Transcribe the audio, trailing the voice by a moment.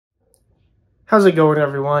How's it going,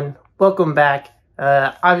 everyone? Welcome back.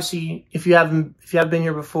 Obviously, if you have been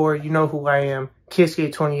here before, you know who I am,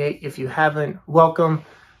 KSK28. If you haven't, welcome.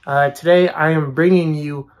 Today, I am bringing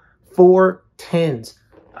you 4 tins.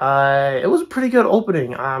 It was a pretty good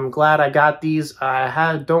opening. I'm glad I got these.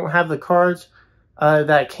 I don't have the cards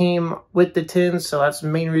that came with the tins, so that's the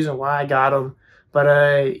main reason why I got them.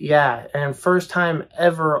 But yeah, and first time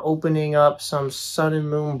ever opening up some Sun and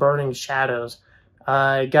Moon Burning Shadows.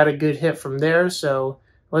 I got a good hit from there, so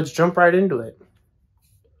let's jump right into it.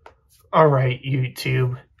 Alright,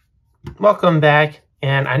 YouTube. Welcome back.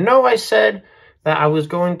 And I know I said that I was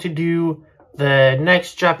going to do the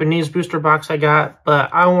next Japanese booster box I got,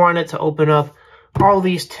 but I wanted to open up all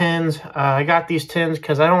these tins. I got these tins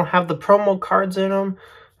because I don't have the promo cards in them.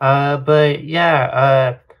 But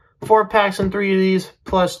yeah, 4 packs and 3 of these,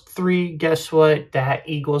 plus 3, guess what? That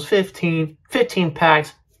equals 15. 15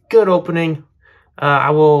 packs. Good opening.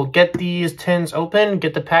 I will get these tins open,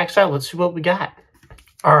 get the packs out. Let's see what we got.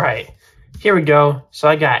 All right, here we go. So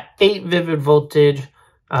I got 8 Vivid Voltage,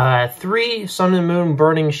 3 Sun and Moon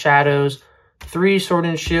Burning Shadows, 3 Sword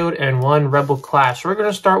and Shield, and 1 Rebel Clash. So we're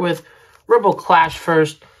going to start with Rebel Clash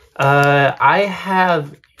first. I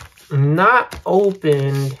have not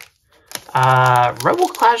opened Rebel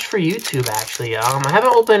Clash for YouTube, actually. I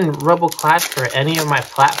haven't opened Rebel Clash for any of my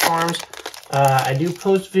platforms. I do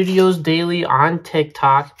post videos daily on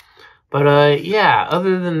TikTok, but yeah,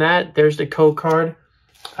 other than that, there's the code card.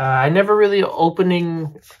 I never really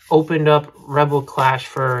opened up Rebel Clash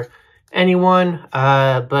for anyone,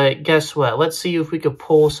 but guess what? Let's see if we could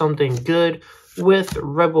pull something good with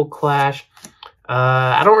Rebel Clash.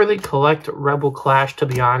 I don't really collect Rebel Clash, to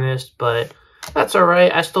be honest, but that's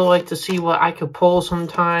alright. I still like to see what I could pull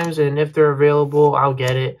sometimes, and if they're available, I'll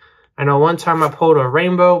get it. I know one time I pulled a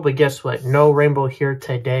rainbow, but guess what? No rainbow here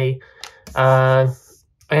today. And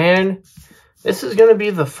this is going to be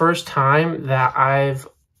the first time that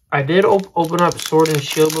I did open up Sword and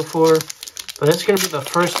Shield before, but this is going to be the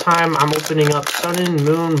first time I'm opening up Sun and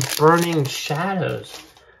Moon Burning Shadows.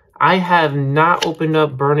 I have not opened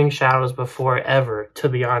up Burning Shadows before, ever, to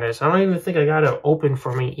be honest. I don't even think I got it open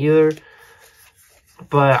for me either.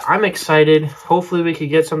 But I'm excited. Hopefully we could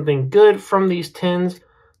get something good from these tins.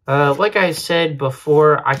 Like I said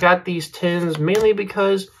before, I got these tins mainly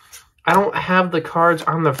because I don't have the cards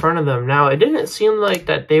on the front of them. Now, it didn't seem like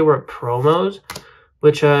that they were promos,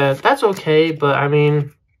 which, that's okay, but I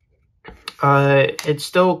mean, it's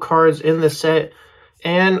still cards in the set,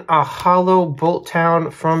 and a Holo Bolt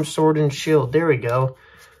Town from Sword and Shield. There we go.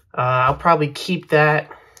 I'll probably keep that,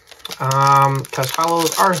 because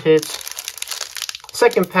Holos are hits.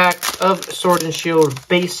 Second pack of Sword and Shield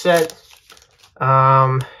base set.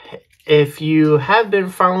 If you have been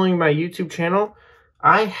following my YouTube channel,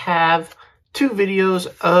 I have 2 videos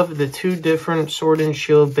of the 2 different Sword and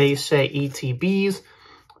Shield base set ETBs.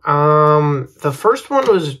 The first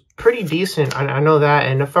one was pretty decent, I know that,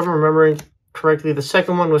 and if I'm remembering correctly, the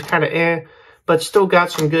second one was kind of but still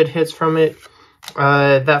got some good hits from it.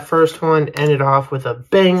 That first one ended off with a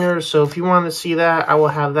banger, so if you want to see that, I will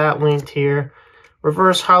have that linked here.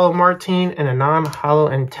 Reverse Holo Martine and a non-Holo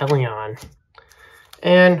Inteleon.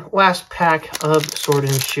 And last pack of Sword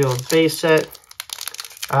and Shield base set.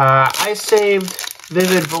 I saved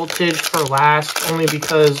Vivid Voltage for last, only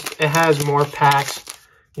because it has more packs.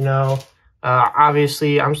 You know,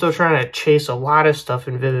 obviously, I'm still trying to chase a lot of stuff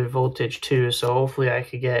in Vivid Voltage too, so hopefully I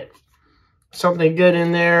could get something good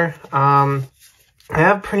in there. I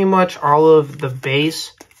have pretty much all of the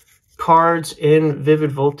base cards in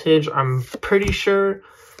Vivid Voltage, I'm pretty sure,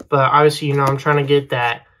 but obviously, you know, I'm trying to get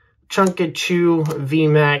that Chunkachu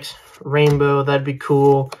VMAX Rainbow. That'd be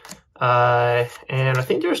cool. And I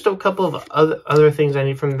think there's still a couple of other things I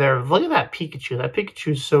need from there. Look at that Pikachu. That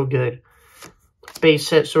Pikachu is so good. Base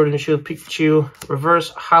set Sword and Shield Pikachu,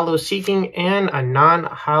 reverse Holo Seeking, and a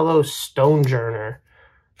non-Holo Stonejourner.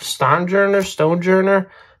 Stonejourner,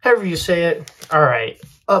 however you say it. All right,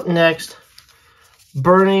 up next,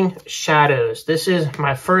 Burning Shadows. This is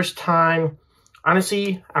my first time.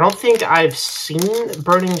 Honestly, I don't think I've seen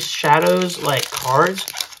Burning Shadows like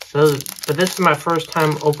cards, but this is my first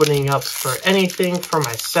time opening up for anything for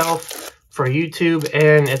myself, for YouTube,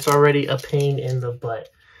 and it's already a pain in the butt.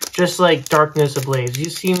 Just like Darkness Ablaze.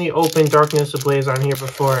 You've seen me open Darkness Ablaze on here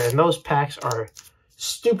before, and those packs are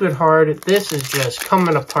stupid hard. This is just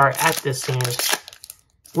coming apart at the seams.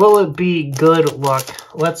 Will it be good luck?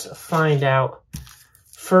 Let's find out.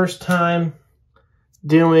 First time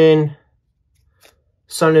doing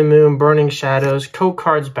Sun and Moon Burning Shadows. Code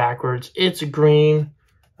cards backwards. It's green.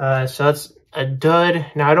 So that's a dud.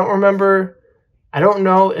 Now, I don't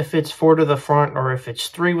know if it's 4 to the front or if it's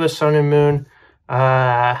 3 with Sun and Moon.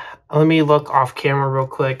 Let me look off camera real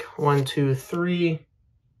quick. 1, 2, 3.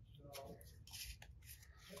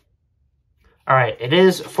 All right, it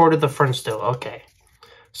is 4 to the front still. Okay.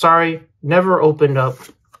 Sorry, never opened up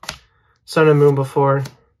Sun and Moon before.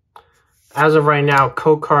 As of right now,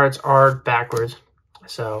 code cards are backwards.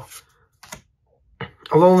 So,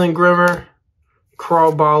 Alolan Grimmer,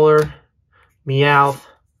 Crawballer, Meowth,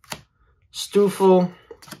 Stoofle.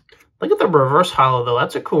 Look at the reverse holo though.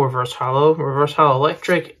 That's a cool reverse holo. Reverse holo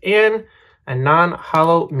electric and a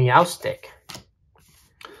non-holo Meowstic.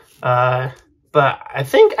 But I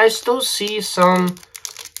think I still see some.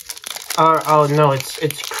 Oh no,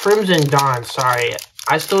 it's Crimson Dawn. Sorry,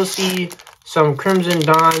 I still see some Crimson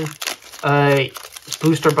Dawn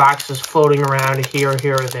booster boxes floating around here, or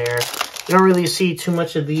there. You don't really see too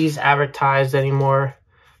much of these advertised anymore.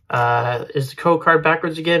 Is the code card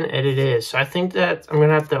backwards again? And it is. So I think that I'm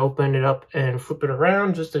gonna have to open it up and flip it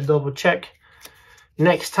around just to double check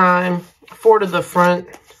next time. 4 to the front.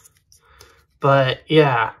 But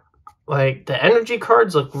yeah, like the energy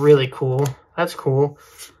cards look really cool. That's cool.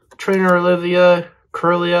 Trainer Olivia,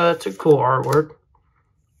 Curlia, it's a cool artwork.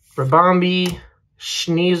 Rabombi,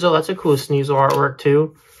 Sneasel, that's a cool Sneasel artwork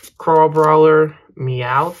too. Crawbrawler,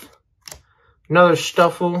 Meowth. Another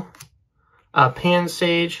Stuffle.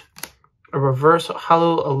 Pansage, a reverse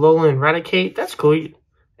holo Alolan Raticate, that's cool,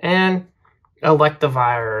 and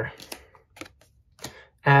Electivire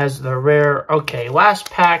as the rare. Okay,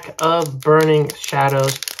 last pack of Burning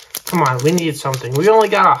Shadows. Come on, we need something. We only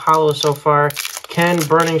got a holo so far. Can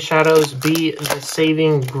Burning Shadows be the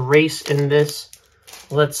saving grace in this?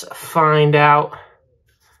 Let's find out.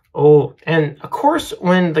 Oh, and of course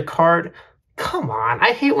when the card, come on,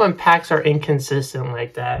 I hate when packs are inconsistent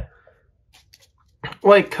like that.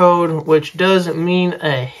 White code, which does mean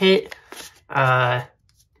a hit, but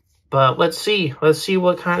let's see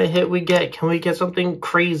what kind of hit we get. Can we get something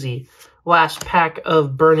crazy? Last pack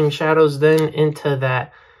of Burning Shadows, then into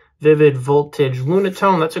that Vivid Voltage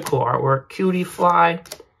Lunatone. That's a cool artwork. Cutie Fly,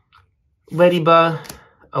 Ladybug,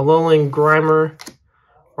 Alolan Grimer,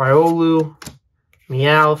 Riolu,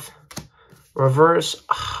 Meowth, reverse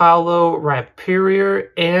holo Rhyperior,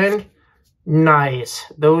 and nice.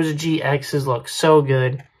 Those GXs look so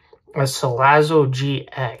good. A Salazzle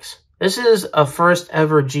GX. This is a first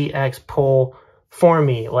ever GX pull for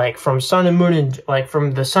me, like from Sun and Moon, and like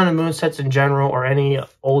from the Sun and Moon sets in general, or any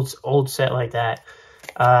old set like that,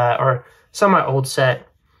 or semi-old set.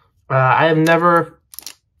 I have never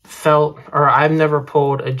felt, or I've never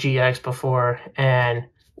pulled a GX before, and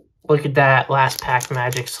look at that last pack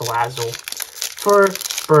Magic Salazzle for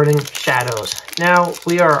Burning Shadows. Now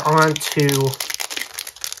we are on to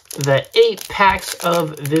the 8 packs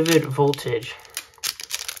of Vivid Voltage.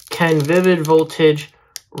 Can Vivid Voltage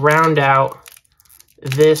round out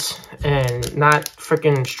this and not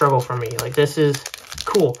freaking struggle for me? Like, this is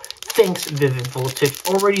cool. Thanks, Vivid Voltage.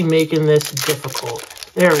 Already making this difficult.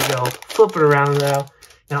 There we go. Flip it around now.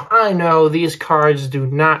 Now, I know these cards do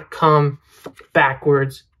not come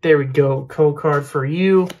backwards. There we go. Code card for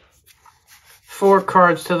you. 4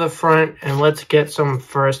 cards to the front, and let's get some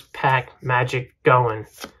first pack magic going.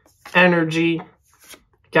 Energy,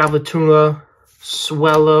 Galvatula,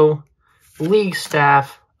 Swellow, League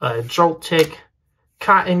Staff, Joltik,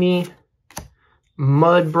 Cottony,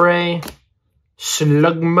 Mudbray,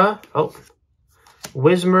 Slugma,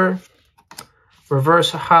 Whismur, reverse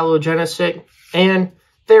hologenesis, and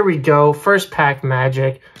there we go, first pack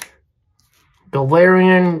magic.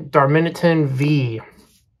 Galarian Darmanitan V.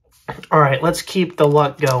 Alright, let's keep the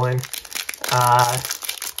luck going.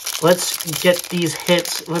 Let's get these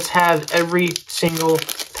hits. Let's have every single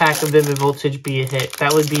pack of Vivid Voltage be a hit.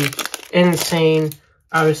 That would be insane.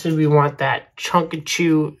 Obviously, we want that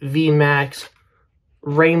Chunkachu VMAX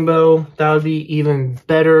Rainbow. That would be even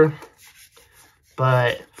better.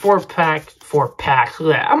 But 4 packs. Look at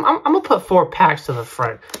that. I'm going to put 4 packs to the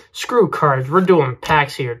front. Screw cards. We're doing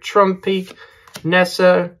packs here. Trumpik,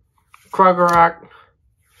 Nessa, Krogerok,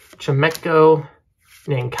 Chimecho,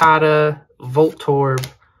 Nankata, Voltorb,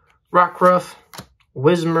 Rockruff,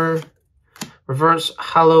 Whismur, reverse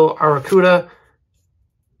holo Arrokuda.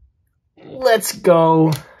 Let's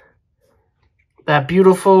go. That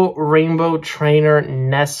beautiful Rainbow Trainer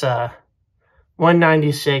Nessa.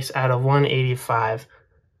 196 out of 185.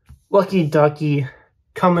 Lucky Ducky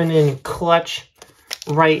coming in clutch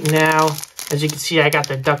right now. As you can see, I got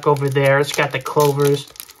the duck over there. It's got the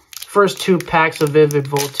clovers. First 2 packs of Vivid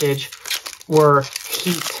Voltage were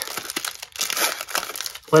heat.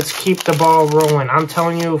 Let's keep the ball rolling. I'm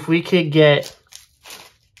telling you, if we could get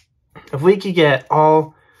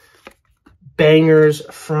all bangers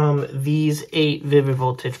from these 8 Vivid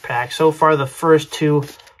Voltage packs. So far, the first 2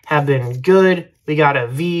 have been good. We got a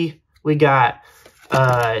V, we got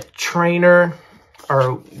a Trainer,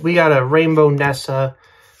 or we got a Rainbow Nessa.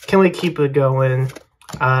 Can we keep it going?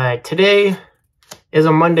 Today is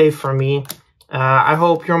a Monday for me. I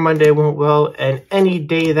hope your Monday went well, and any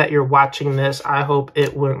day that you're watching this, I hope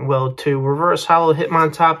it went well too. Reverse Holo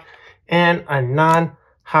Hitmontop and a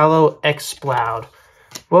non-holo Exploud.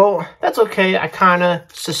 Well, that's okay. I kind of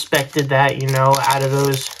suspected that, you know, out of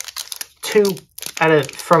those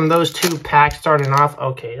from those 2 packs starting off.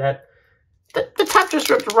 Okay, the top just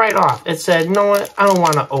ripped right off. It said, you know what? I don't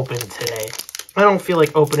want to open today. I don't feel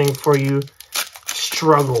like opening for you.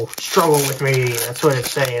 Struggle with me. That's what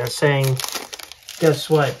it's saying. It's saying, guess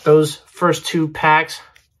what? Those first 2 packs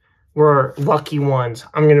were lucky ones.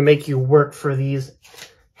 I'm going to make you work for these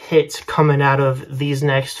hits coming out of these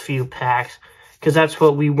next few packs, because that's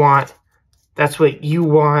what we want. That's what you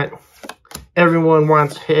want. Everyone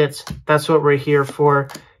wants hits. That's what we're here for.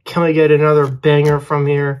 Can we get another banger from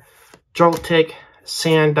here? Joltik,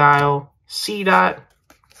 Sandile, Seedot,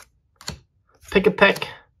 Pick-a-Peck,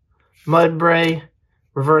 Mudbray,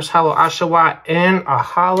 Reverse Holo Oshawott, and a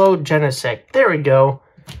Holo Genesect. There we go.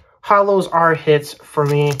 Holos are hits for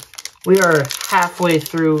me. We are halfway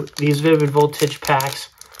through these Vivid Voltage packs.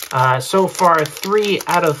 So far, 3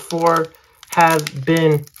 out of 4 have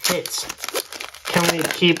been hits. Can we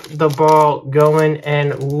keep the ball going?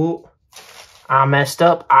 And, ooh, I messed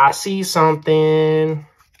up. I see something.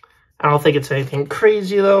 I don't think it's anything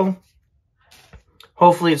crazy, though.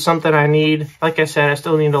 Hopefully, it's something I need. Like I said, I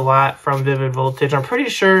still need a lot from Vivid Voltage. I'm pretty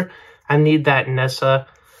sure I need that Nessa.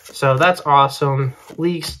 So, that's awesome.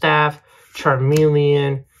 League Staff,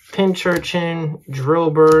 Charmeleon, Pincurchin,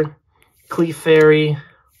 Drillbur, Clefairy,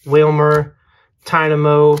 Wailmer,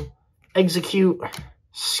 Dynamo, Execute,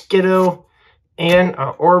 Skiddo, and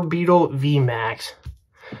Orbeetle VMAX.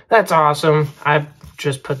 That's awesome. I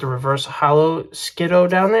just put the Reverse Holo Skiddo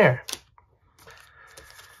down there.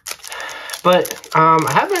 But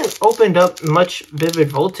I haven't opened up much Vivid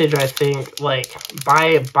Voltage, I think, like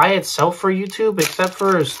by itself for YouTube, except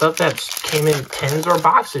for stuff that came in tins or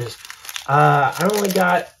boxes. I only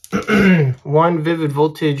got 1 Vivid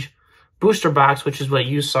Voltage booster box, which is what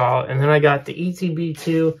you saw, and then I got the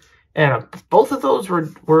ETB2, and both of those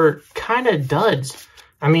were kind of duds.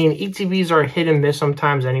 I mean, ETBs are hit and miss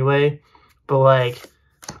sometimes anyway, but like,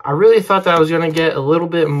 I really thought that I was going to get a little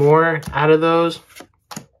bit more out of those,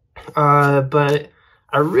 but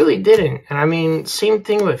I really didn't. And I mean, same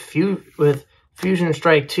thing with Fusion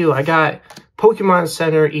Strike 2. I got Pokemon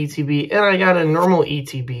Center ETB, and I got a normal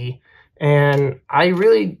ETB. And I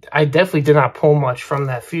definitely did not pull much from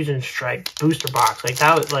that Fusion Strike booster box.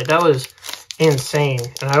 That was insane.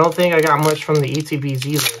 And I don't think I got much from the ETBs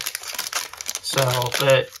either. So,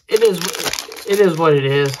 but it is what it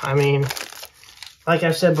is. I mean, like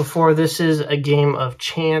I said before, this is a game of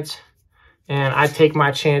chance. And I take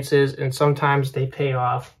my chances, and sometimes they pay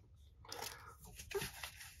off.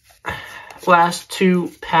 Last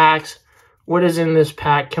 2 packs. What is in this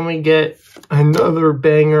pack? Can we get another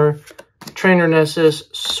banger? Trainer Nessus,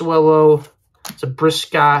 Swellow,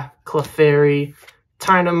 Zabrisca, Clefairy,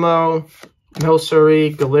 Dynamo,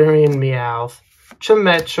 Milcery, Galarian Meowth,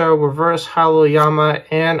 Chimetra, Reverse Holo Yama,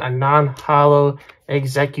 and a non-holo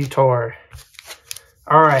Executor.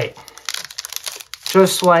 Alright.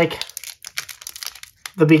 Just like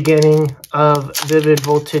the beginning of Vivid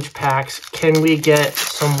Voltage packs, can we get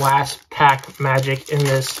some last pack magic in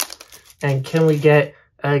this? And can we get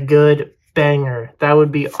a good banger? That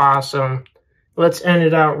would be awesome. Let's end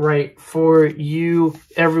it out right for you,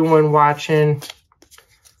 everyone watching.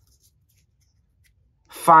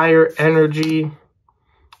 Fire Energy,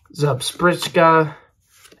 Zubspritska,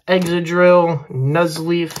 Exadrill,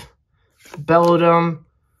 Nuzleaf, Bellodum,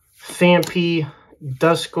 Phanpy,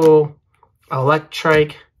 Duskull,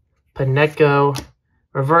 Electrike, Pinecco,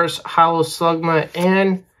 Reverse Holo Slugma,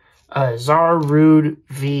 and Zarude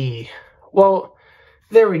V. Well,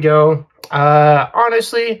 there we go.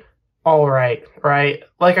 Honestly, alright, right?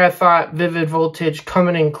 Like I thought, Vivid Voltage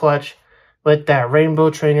coming in clutch with that Rainbow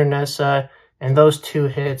Trainer Nessa and those 2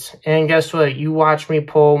 hits. And guess what? You watched me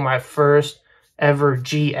pull my first ever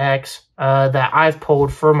GX that I've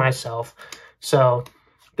pulled for myself. So,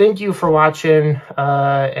 thank you for watching,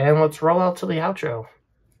 and let's roll out to the outro.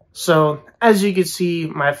 So, as you can see,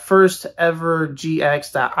 my first ever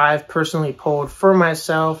GX that I've personally pulled for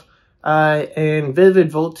myself, and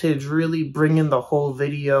Vivid Voltage really bringing the whole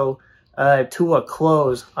video to a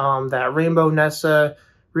close. That Rainbow Nessa,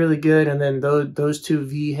 really good, and then those 2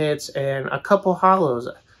 V hits and a couple holos.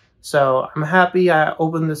 So I'm happy I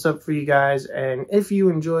opened this up for you guys. And if you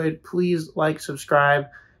enjoyed, please like, subscribe,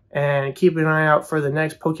 and keep an eye out for the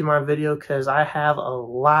next Pokemon video, because I have a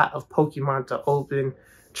lot of Pokemon to open.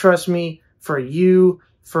 Trust me, for you,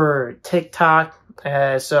 for TikTok.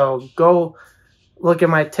 So go look at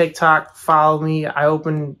my TikTok, follow me. I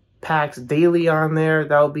open packs daily on there.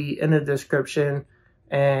 That'll be in the description.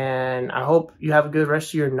 And I hope you have a good rest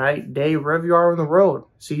of your night, day, wherever you are on the road.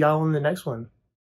 See y'all in the next one.